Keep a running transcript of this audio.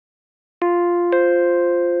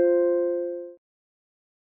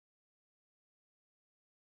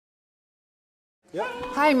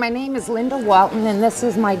Hi, my name is Linda Walton, and this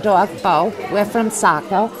is my dog, Bo. We're from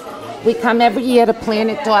Saco. We come every year to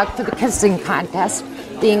Planet Dog for the kissing contest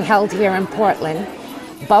being held here in Portland.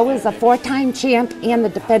 Bo is a 4-time champ and the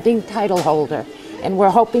defending title holder, and we're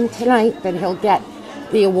hoping tonight that he'll get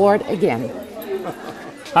the award again.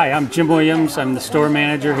 Hi, I'm Jim Williams. I'm the store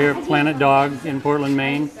manager here at Planet Dog in Portland,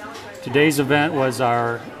 Maine. Today's event was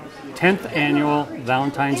our 10th annual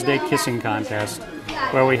Valentine's Day kissing contest,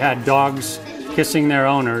 where we had dogs kissing their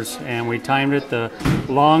owners, and we timed it. The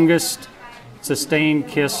longest sustained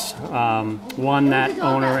kiss won that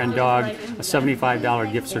owner and dog a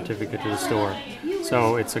 $75 gift certificate to the store.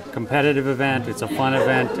 So it's a competitive event, it's a fun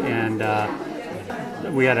event, and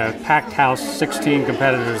we had a packed house, 16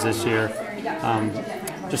 competitors this year.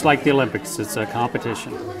 Just like the Olympics, it's a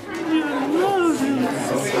competition. I love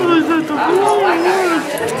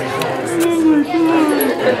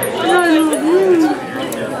you.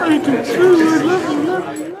 I do too. I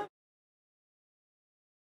love you.